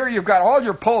 And here you've got all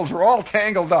your poles are all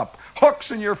tangled up.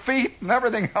 Hooks in your feet and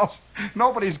everything else.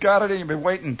 Nobody's got it, and you've been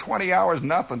waiting 20 hours,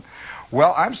 nothing.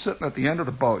 Well, I'm sitting at the end of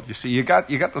the boat. You see, you got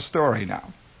the story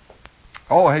now.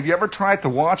 Oh, have you ever tried to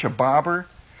watch a bobber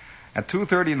at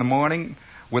 2:30 in the morning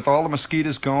with all the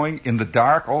mosquitoes going in the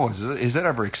dark? Oh, is it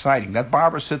ever exciting? That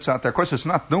bobber sits out there. Of course, it's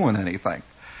not doing anything.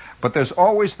 But there's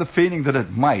always the feeling that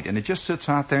it might, and it just sits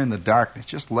out there in the darkness,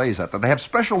 just lays out there. They have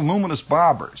special luminous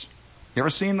bobbers. You ever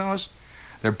seen those?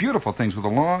 They're beautiful things with a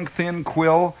long, thin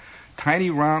quill, tiny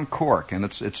round cork, and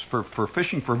it's for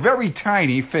fishing for very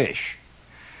tiny fish.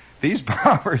 These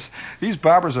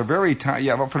bobbers are very tiny,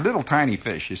 for little tiny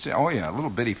fish. You see,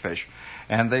 little bitty fish,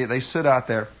 and they sit out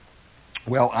there.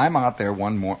 Well, I'm out there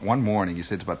one morning. You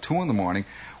see, it's about 2 in the morning.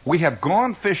 We have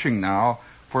gone fishing now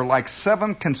for like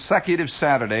 7 consecutive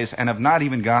Saturdays and have not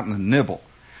even gotten a nibble.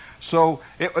 So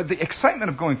the excitement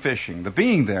of going fishing, the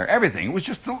being there, everything, it was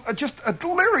just a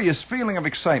delirious feeling of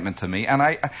excitement to me. And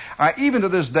I even to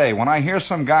this day, when I hear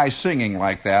some guy singing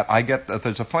like that, I get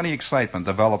there's a funny excitement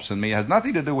develops in me. It has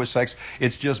nothing to do with sex.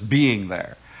 It's just being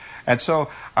there. And so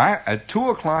at 2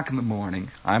 o'clock in the morning,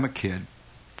 I'm a kid.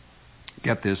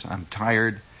 Get this, I'm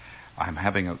tired. I'm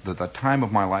having the time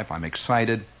of my life. I'm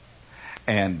excited.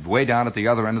 And way down at the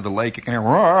other end of the lake, you can hear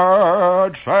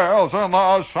red sails in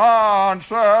the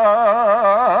sunset,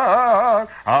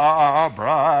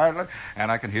 brightly.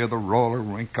 And I can hear the roller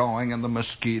rink going, and the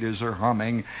mosquitoes are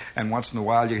humming. And once in a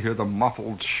while, you hear the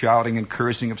muffled shouting and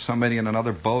cursing of somebody in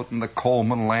another boat, and the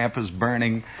Coleman lamp is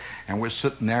burning. And we're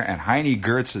sitting there, and Heine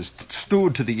Gertz is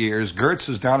stewed to the ears. Gertz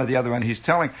is down at the other end. He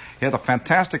had a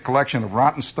fantastic collection of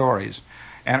rotten stories.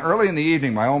 And early in the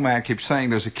evening, my old man keeps saying,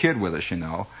 there's a kid with us,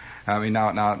 I mean,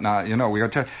 now, we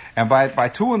are, and by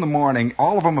 2 in the morning,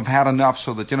 all of them have had enough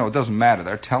so that, it doesn't matter.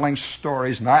 They're telling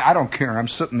stories, and I don't care. I'm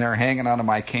sitting there hanging onto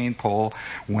my cane pole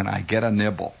when I get a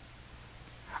nibble.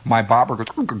 my bobber goes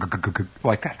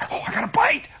like that. Oh, I got a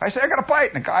bite. I say, I got a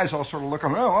bite. And the guys all sort of look, oh,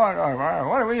 what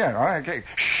are we in? Okay,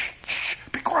 shh,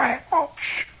 be quiet. Oh,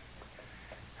 shh.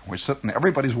 We're sitting there.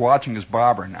 Everybody's watching his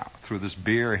bobber now through this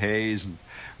beer haze and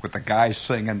with the guys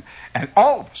singing. And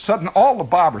all of a sudden, all the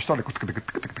bobbers started.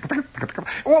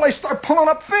 Well, they start pulling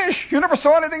up fish. You never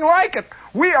saw anything like it.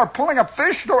 We are pulling up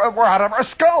fish. We're out of our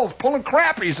skulls, pulling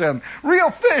crappies in. Real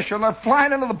fish. And they're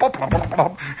flying into the boat.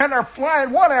 And they're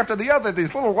flying one after the other.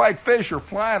 These little white fish are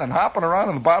flying and hopping around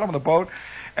in the bottom of the boat.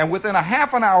 And within a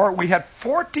half an hour, we had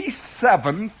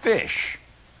 47 fish.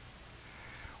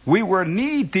 We were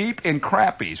knee-deep in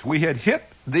crappies. We had hit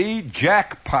the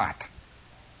jackpot.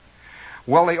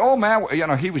 Well, the old man,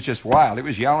 he was just wild. He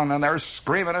was yelling and there,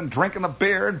 screaming and drinking the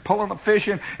beer and pulling the fish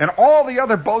in. And all the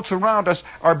other boats around us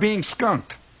are being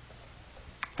skunked.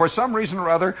 For some reason or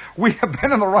other, we have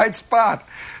been in the right spot.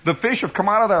 The fish have come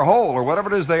out of their hole, or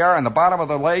whatever it is they are, in the bottom of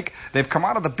the lake. They've come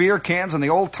out of the beer cans and the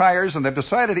old tires, and they've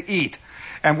decided to eat.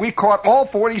 And we caught all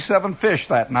 47 fish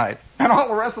that night. And all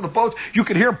the rest of the boats, you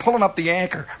could hear them pulling up the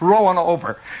anchor, rowing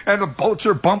over. And the boats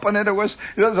are bumping into us.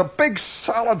 There's a big,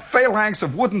 solid phalanx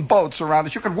of wooden boats around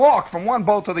us. You could walk from one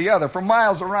boat to the other for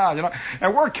miles around,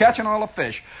 And we're catching all the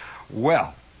fish.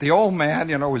 Well, the old man,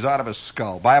 was out of his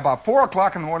skull. By about 4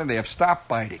 o'clock in the morning, they have stopped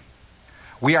biting.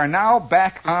 We are now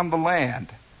back on the land.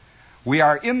 We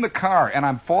are in the car, and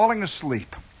I'm falling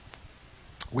asleep.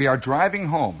 We are driving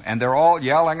home, and they're all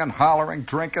yelling and hollering,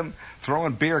 drinking,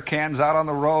 throwing beer cans out on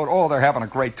the road. Oh, they're having a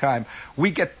great time.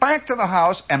 We get back to the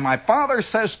house, and my father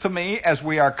says to me, as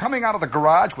we are coming out of the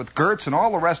garage with Gertz and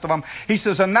all the rest of them, he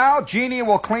says, and now Jeannie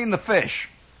will clean the fish.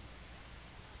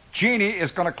 Jeannie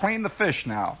is going to clean the fish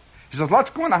now. He says, let's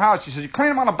go in the house. He says, you clean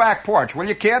them on the back porch, will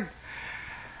you, kid?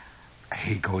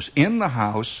 He goes in the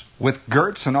house with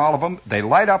Gertz and all of them. They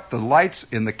light up the lights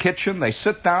in the kitchen. They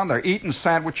sit down. They're eating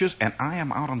sandwiches. And I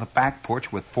am out on the back porch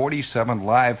with 47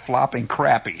 live flopping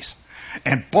crappies.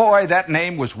 And boy, that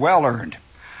name was well earned.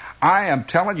 I am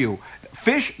telling you,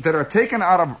 fish that are taken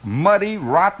out of muddy,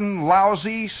 rotten,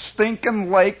 lousy,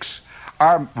 stinking lakes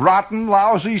are rotten,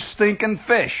 lousy, stinking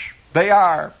fish. They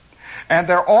are. And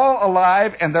they're all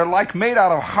alive, and they're like made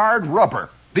out of hard rubber.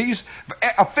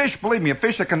 A fish, believe me, a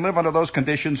fish that can live under those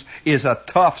conditions is a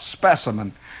tough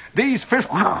specimen. These fish,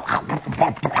 well,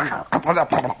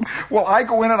 I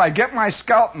go in and I get my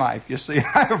scout knife, you see.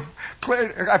 I've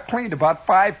cleaned about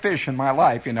 5 fish in my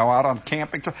life, out on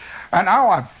camping. And now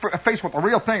I'm faced with the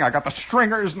real thing. I got the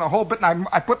stringers and the whole bit, and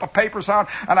I put the papers on,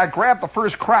 and I grab the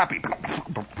first crappie.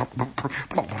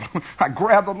 I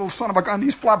grab the little son of a gun,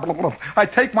 he's flat. I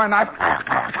take my knife.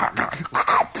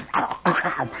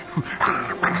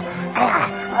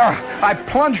 I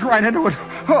plunge right into it.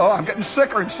 Oh, I'm getting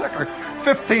sicker and sicker.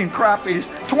 15 crappies,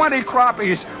 20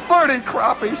 crappies, 30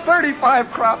 crappies, 35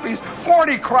 crappies,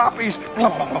 40 crappies.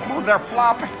 They're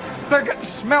flopping. They're getting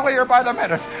smellier by the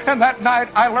minute. And that night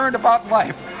I learned about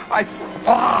life.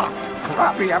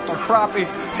 Crappie after crappie.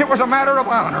 It was a matter of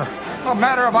honor. A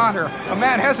matter of honor. A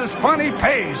man has his fun, he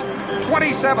pays.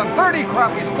 27, 30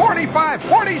 crappies, 45,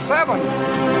 47.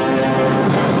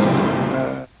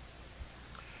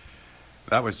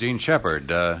 That was Gene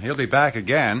Shepard. He'll be back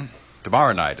again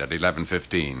tomorrow night at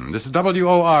 11:15. This is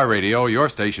WOR Radio, your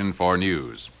station for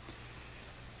news.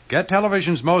 Get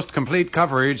television's most complete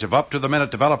coverage of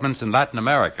up-to-the-minute developments in Latin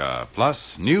America,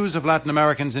 plus news of Latin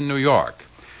Americans in New York.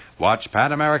 Watch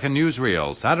Pan American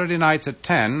Newsreel Saturday nights at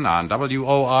 10 on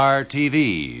WOR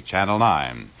TV, Channel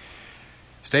 9.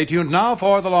 Stay tuned now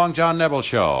for the Long John Nebel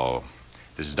Show.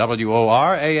 This is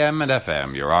WOR AM and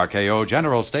FM, your RKO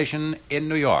General Station in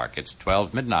New York. It's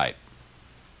 12 midnight.